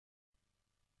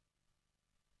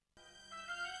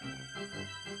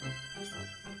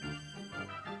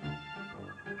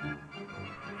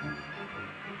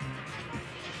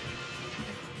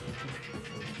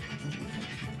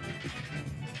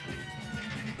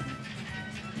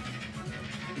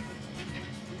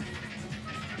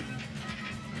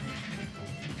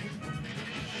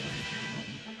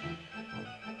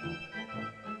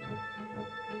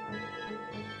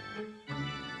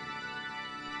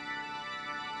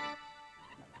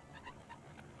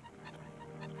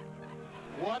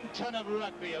One ton of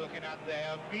rugby you're looking at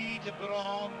there. Mead,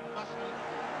 Braun, Muscle.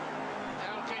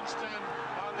 Kingston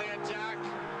on the attack.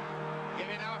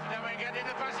 Giving off, now we're getting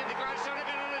the pass in the ground.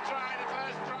 Sullivan on the try, the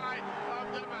first try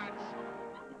of the match.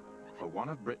 For one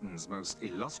of Britain's most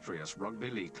illustrious rugby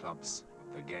league clubs,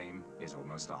 the game is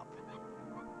almost up.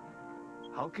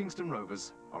 Hull Kingston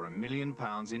Rovers are £1 million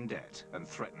in debt and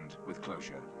threatened with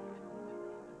closure.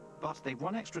 But they've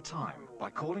won extra time by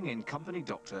calling in company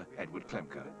doctor Edward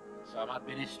Klemke. So I'm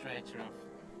administrator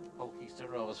of Hull Kingston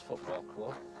Rovers Football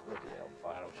Club. Bloody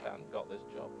hellfire, I wish I hadn't got this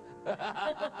job.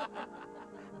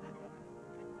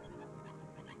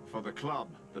 For the club,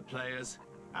 the players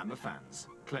and the fans,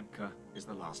 Klemke is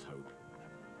the last hope.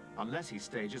 Unless he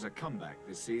stages a comeback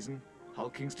this season, Hull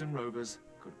Kingston Rovers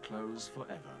could close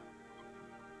forever.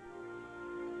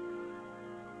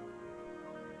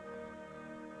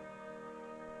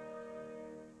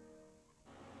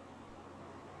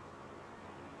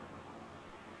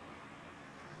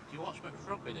 Do you watch much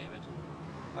rugby, David?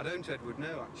 I don't, Edward,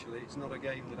 no, actually. It's not a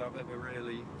game that I've ever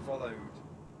really followed.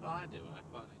 Well, I do, I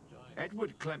quite enjoy it.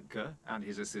 Edward Klemke and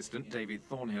his assistant David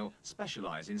Thornhill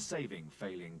specialise in saving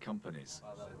failing companies.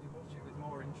 I'll certainly watch it with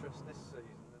more interest this season.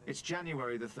 It's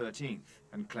January the 13th,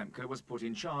 and Klemke was put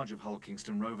in charge of Hull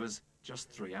Kingston Rovers just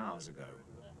 3 hours ago.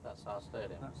 That's our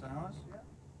stadium. That's ours, yeah.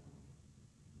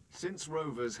 Since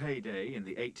Rovers' heyday in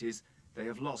the 80s, they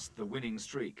have lost the winning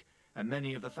streak, and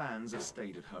many of the fans have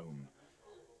stayed at home.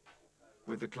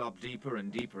 With the club deeper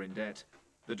and deeper in debt,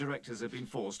 the directors have been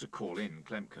forced to call in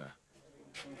Klemke.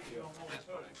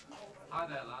 Hi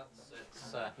there, lads.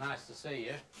 It's nice to see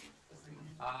you.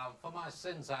 For my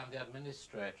sins, I'm the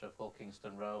administrator of Hull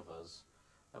Kingston Rovers,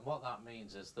 and what that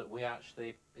means is that we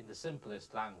actually, in the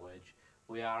simplest language,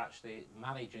 we are actually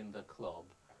managing the club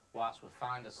whilst we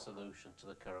find a solution to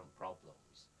the current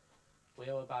problems. We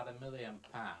owe about £1 million,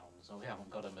 and we haven't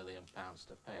got £1 million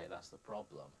to pay. That's the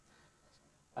problem.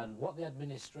 And what the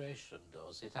administration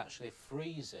does, it actually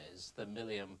freezes the £1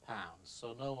 million,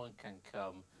 so no one can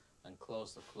come and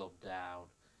close the club down,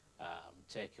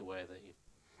 take away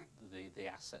the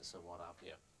assets and what have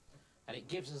you. And it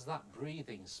gives us that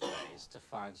breathing space to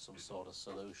find some sort of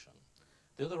solution.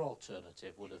 The other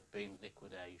alternative would have been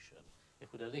liquidation.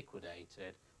 If we'd have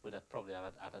liquidated, we'd have probably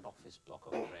had an office block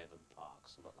on Craven Park,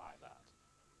 something like that.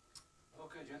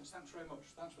 OK, gents, thanks very much.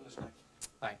 Thanks for listening.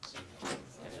 Thanks.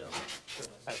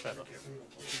 Thanks very much.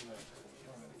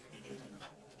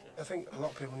 I think a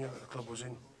lot of people knew that the club was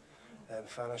in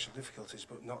financial difficulties,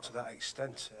 but not to that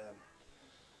extent.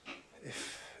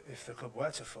 If the club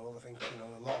were to fall, I think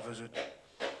a lot of us would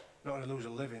not only lose a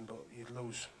living, but you'd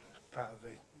lose part of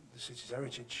the city's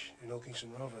heritage in Hull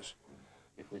Kingston Rovers.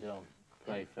 If we don't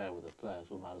play fair with the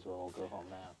players, we might as well all go home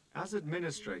now. As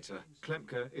administrator,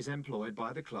 Klemke is employed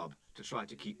by the club to try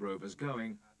to keep Rovers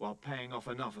going while paying off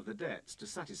enough of the debts to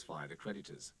satisfy the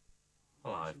creditors.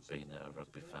 Well, I've been a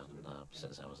rugby fan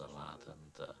since I was a lad,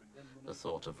 and the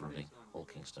thought of running Hull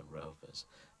Kingston Rovers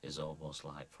is almost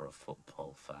like for a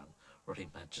football fan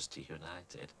running Manchester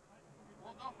United.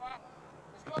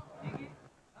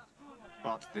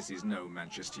 But this is no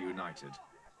Manchester United.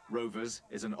 Rovers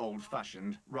is an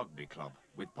old-fashioned rugby club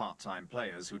with part-time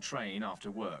players who train after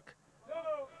work.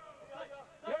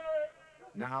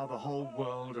 Now the whole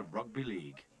world of rugby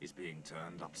league is being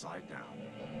turned upside down.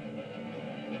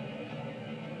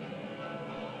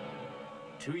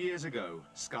 2 years ago,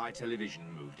 Sky Television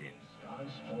moved in.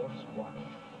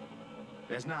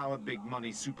 There's now a big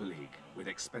money Super League with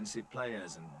expensive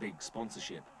players and big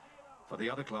sponsorship. For the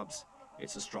other clubs,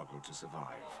 it's a struggle to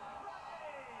survive.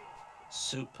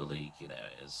 Super League,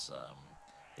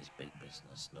 is big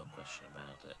business, no question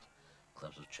about it.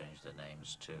 Clubs have changed their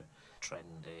names to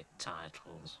trendy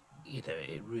titles.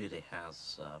 It really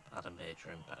has had a major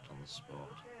impact on the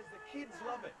sport. The kids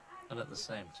love it. And at the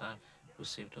same time, we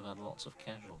seem to have had lots of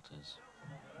casualties.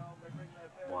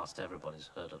 Whilst everybody's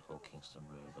heard of Hull Kingston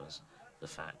Rovers, the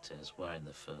fact is we're in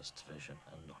the First Division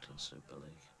and not in Super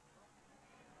League.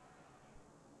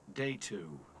 Day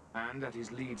 2, and at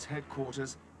his Leeds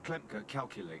headquarters, Klemke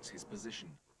calculates his position.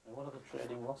 What are the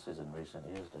trading losses in recent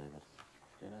years, David?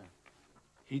 Do you know?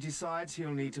 He decides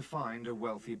he'll need to find a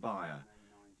wealthy buyer.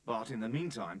 But in the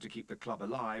meantime, to keep the club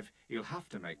alive, he'll have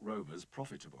to make Rovers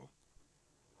profitable.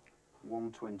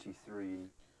 123.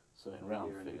 So in round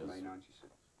year ended figures, May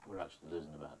 96. we're actually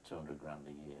losing about 200 grand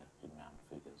a year in round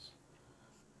figures.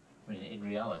 I mean, in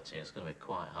reality, it's going to be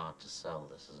quite hard to sell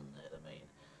this, isn't it? I mean,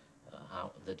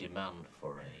 how the demand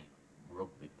for a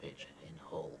rugby pitch in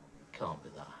Hull can't be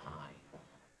that high.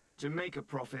 To make a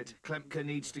profit, Klemke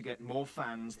needs to get more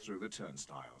fans through the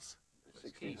turnstiles.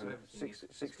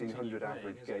 1,600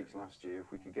 average gates last year.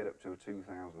 If we could get up to a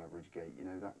 2,000 average gate, you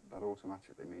know, that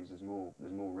automatically means there's more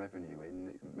revenue in.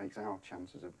 It makes our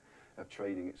chances of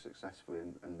trading it successfully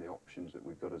and the options that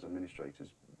we've got as administrators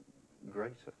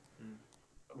greater.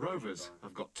 Rovers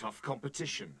have got tough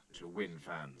competition to win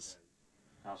fans.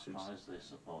 How strong is the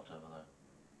support over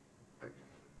there?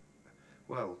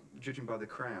 Well, judging by the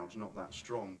crowds, not that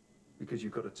strong, because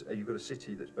you've got a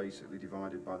city that's basically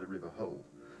divided by the River Hull,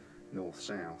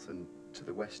 north-south, and to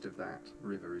the west of that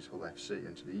river is Hull FC,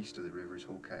 and to the east of the river is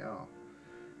Hull KR.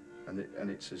 And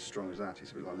it's as strong as that.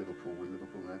 It's a bit like Liverpool with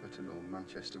Liverpool and Everton, or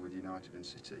Manchester with United and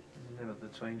City. Never the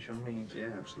twain shall meet. Yeah,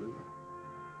 absolutely.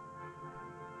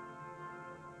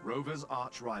 Rovers'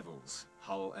 arch rivals,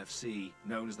 Hull FC,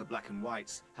 known as the Black and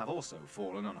Whites, have also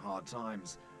fallen on hard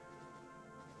times.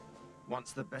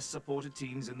 Once the best supported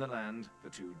teams in the land, the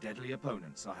two deadly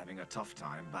opponents are having a tough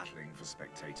time battling for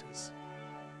spectators.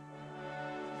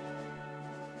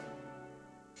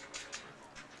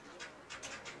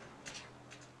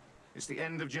 It's the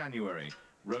end of January,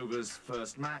 Rovers'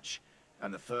 first match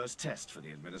and the first test for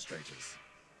the administrators.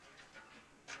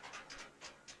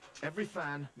 Every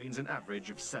fan means an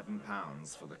average of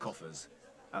 £7 for the coffers,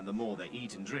 and the more they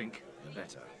eat and drink, the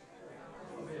better.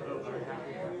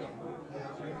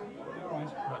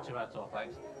 Not too bad at all,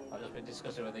 thanks. I've just been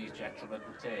discussing with these gentlemen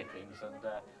the takings and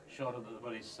showed them that the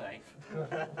money's safe. Good.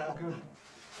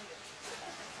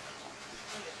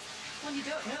 Well, you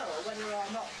don't know whether or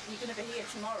not you're going to be here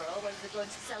tomorrow, whether they're going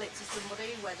to sell it to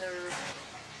somebody, whether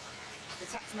the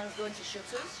taxman's going to shut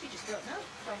us. You just don't know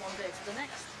from one day to the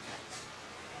next.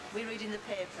 We read in the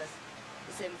papers,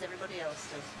 the same as everybody else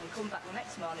does. We come back the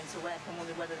next morning to work and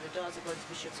wonder whether the doors are going to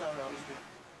be shut or open.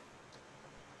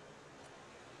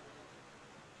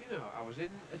 You know, I was in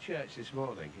a church this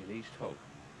morning in East Hull,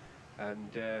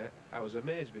 and I was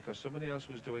amazed because somebody else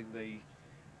was doing the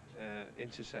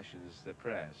intercessions, the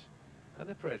prayers, and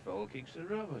they prayed for all Kingston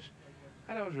Rovers,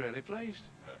 and I was really pleased.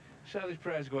 So there's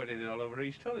prayers going in all over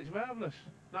East Hull. It's marvellous.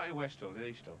 Not in West Hull, in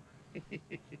East Hull.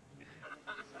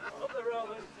 Up the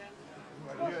Rovers.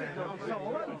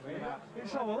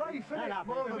 It's all life, isn't it?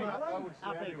 More than that.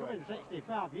 I've been coming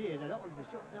 65 years, I don't want to be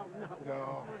shut down now.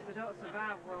 No. If they don't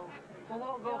survive, we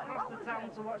won't go across the town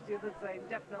to watch the other team,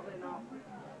 definitely not.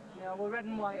 Yeah, we're red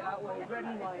and white, aren't we? Red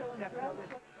and white, definitely.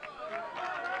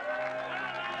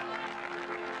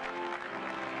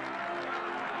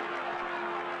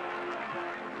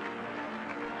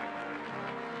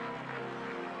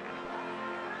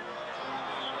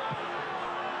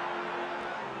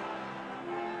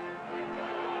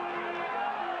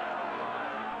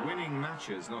 Winning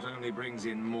matches not only brings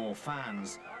in more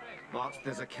fans, but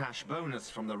there's a cash bonus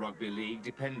from the Rugby League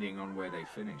depending on where they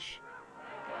finish.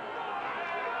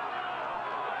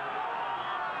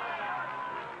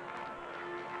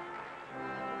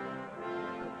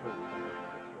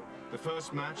 The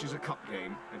first match is a cup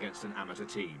game against an amateur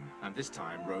team, and this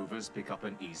time Rovers pick up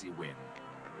an easy win.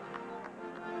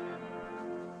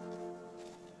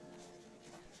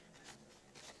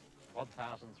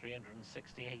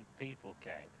 $1,368 people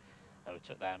came who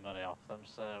took their money off them,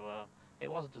 so it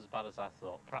wasn't as bad as I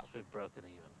thought. Perhaps we've broken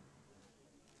even.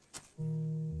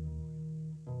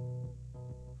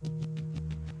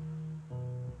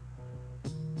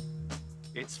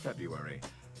 It's February,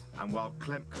 and while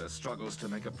Klemke struggles to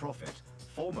make a profit,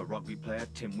 former rugby player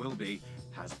Tim Wilby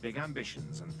has big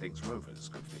ambitions and thinks Rovers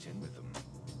could fit in with them.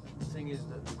 The thing is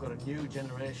that we've got a new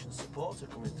generation supporter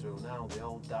coming through now. The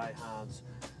old diehards,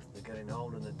 they're getting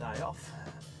old and they die off.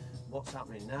 What's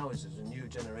happening now is there's a new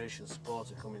generation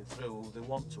supporter coming through. They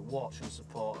want to watch and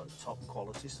support a top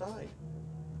quality side.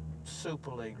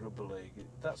 Super League, Rugby League,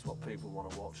 that's what people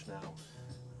want to watch now,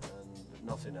 and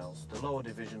nothing else. The lower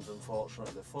divisions,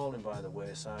 unfortunately, they're falling by the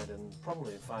wayside, and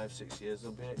probably in 5-6 years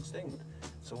they'll be extinct.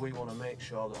 So we want to make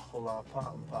sure that Hull are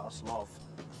part and parcel of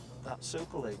that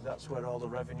Super League. That's where all the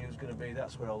revenue is going to be,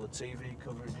 that's where all the TV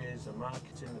coverage is, the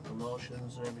marketing, the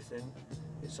promotions and everything.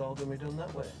 It's all going to be done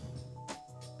that way.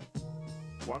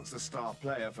 Once a star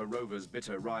player for Rovers'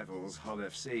 bitter rivals Hull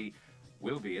FC,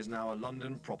 Wilby is now a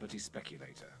London property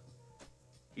speculator.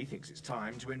 He thinks it's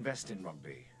time to invest in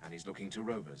rugby, and he's looking to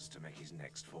Rovers to make his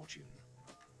next fortune.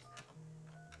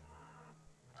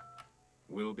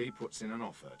 Wilby puts in an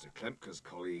offer to Klemke's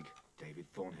colleague, David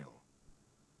Thornhill.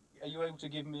 Are you able to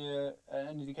give me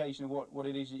an indication of what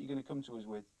it is that you're going to come to us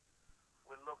with?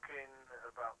 We're looking at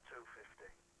about 250.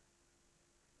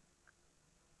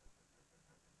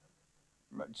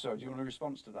 Right, so, do you want a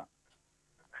response to that?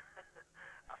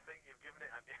 I think you've given it,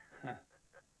 haven't you?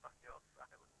 On your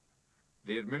silence.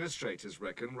 The administrators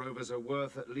reckon Rovers are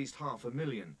worth at least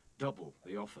 $500,000, double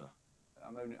the offer.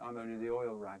 I'm only the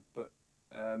oil rag, but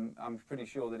I'm pretty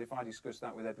sure that if I discuss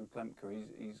that with Edward Klemke,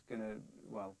 he's going to,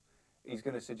 well, he's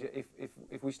going to suggest,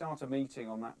 if we start a meeting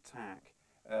on that tack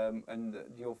and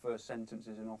your first sentence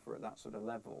is an offer at that sort of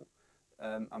level,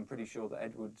 I'm pretty sure that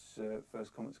Edward's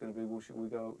first comment's going to be, well, should we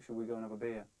go and have a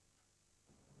beer?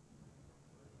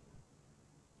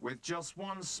 With just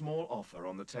one small offer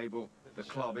on the table, the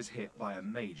club is hit by a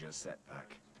major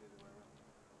setback.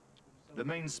 The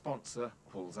main sponsor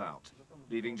pulls out,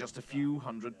 leaving just a few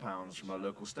 £100s from a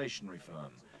local stationery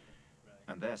firm,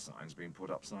 and their sign's been put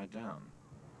upside down.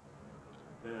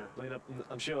 Yeah,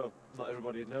 I'm sure not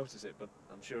everybody would notice it, but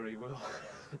I'm sure he will.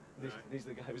 He's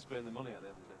the guy who's paying the money at the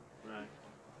end of the day. Right.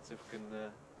 So if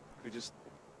we just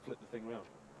flip the thing round.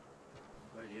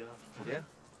 Yeah.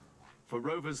 For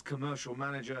Rovers' commercial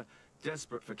manager,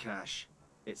 desperate for cash,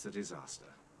 it's a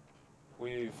disaster.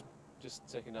 We've just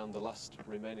taken down the last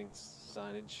remaining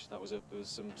signage. There was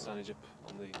some signage up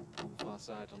on the far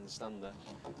side on the stand there.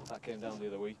 That came down the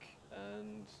other week,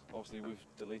 and obviously we've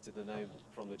deleted the name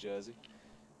from the jersey,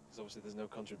 because obviously there's no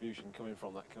contribution coming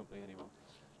from that company anymore.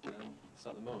 So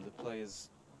at the moment, the players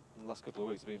in the last couple of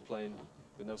weeks have been playing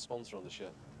with no sponsor on the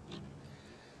shirt.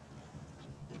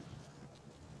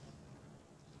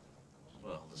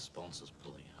 Well, the sponsors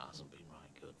pulling hasn't been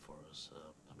right good for us.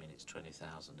 I mean, it's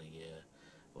 20,000 a year.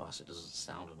 Whilst it doesn't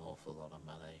sound an awful lot of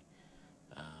money,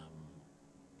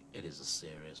 it is a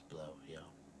serious blow, yeah.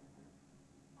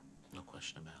 No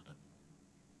question about it.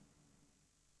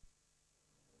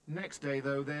 Next day,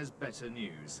 though, there's better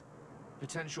news.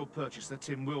 Potential purchaser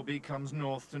Tim Wilby comes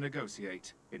north to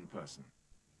negotiate in person.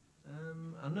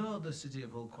 I know the city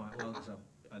of Hull quite well because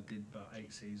I did about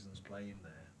 8 seasons playing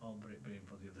there, all but it being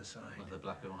for the other side. The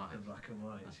black and white. The black and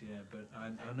whites, yeah. But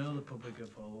I know the public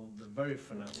of Hull, they're very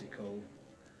fanatical,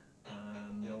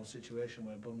 and the old situation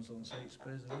where bums on seats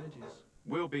pays the wages.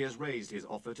 Wilby has raised his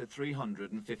offer to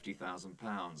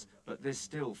 £350,000, but this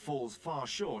still falls far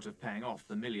short of paying off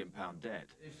the £1 million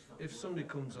debt. If somebody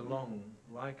comes along,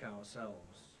 like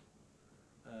ourselves,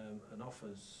 and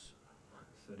offers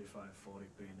 35,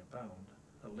 40p in a pound,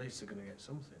 at least they're going to get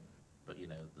something. But, you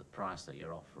know, the price that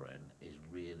you're offering is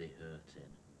really hurting.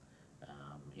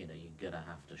 You know, you're going to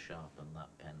have to sharpen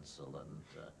that pencil and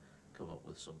come up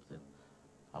with something.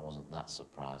 I wasn't that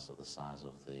surprised at the size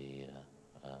of the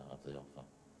offer.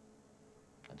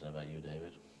 I don't know about you,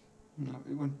 David. No,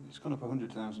 it's gone up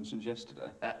 100,000 since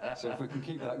yesterday. So if we can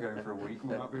keep that going for a week,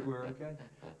 we're okay.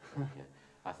 Okay.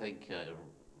 I think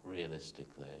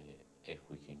realistically, if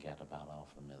we can get about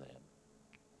 $500,000,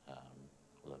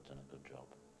 we'll have done a good job.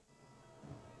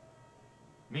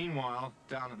 Meanwhile,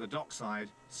 down at the dockside,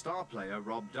 star player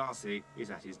Rob Darcy is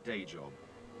at his day job.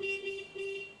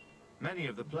 Many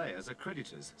of the players are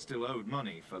creditors, still owed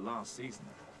money for last season.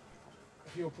 A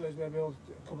few players maybe owed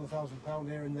a couple of £1,000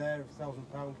 here and there,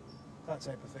 £1,000, that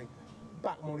type of thing.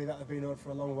 Back money that they've been owed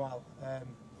for a long while.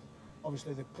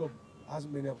 Obviously the club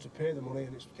hasn't been able to pay the money,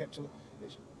 and it's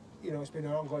been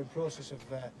an ongoing process of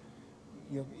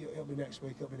it'll be next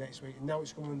week, and now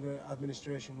it's coming under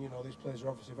administration. You know, these players are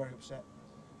obviously very upset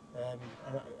and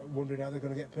wondering how they're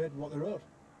going to get paid and what they're owed.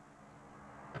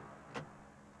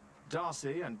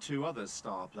 Darcy and 2 other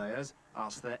star players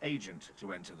asked their agent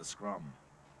to enter the scrum.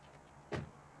 A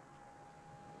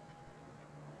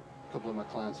couple of my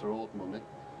clients are owed money.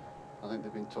 I think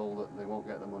they've been told that they won't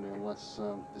get the money unless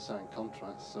they sign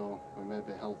contracts, so we may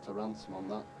be held to ransom on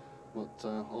that. But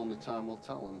only time will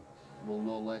tell, and we'll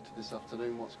know later this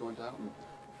afternoon what's going to happen.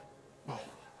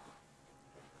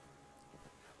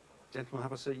 Gentlemen,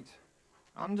 have a seat.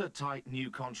 Under tight new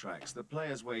contracts, the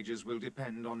players' wages will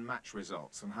depend on match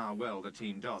results and how well the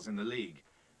team does in the league.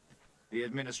 The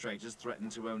administrators threaten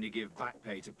to only give back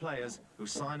pay to players who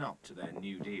sign up to their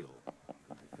new deal.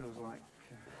 It feels like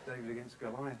David against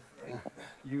Goliath.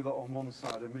 You lot on one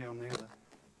side and me on the other.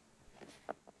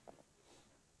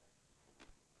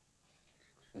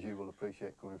 As you will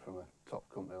appreciate, coming from a top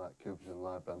company like Coopers and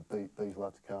Lybrand, these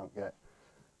lads can't get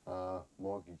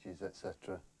mortgages,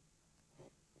 etc.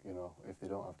 You know, if they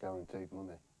don't have guaranteed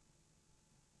money.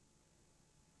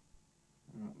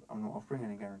 I'm not offering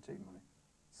any guaranteed money.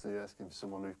 So you're asking for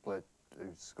someone who's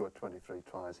scored 23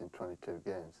 tries in 22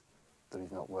 games, that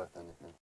he's not worth anything.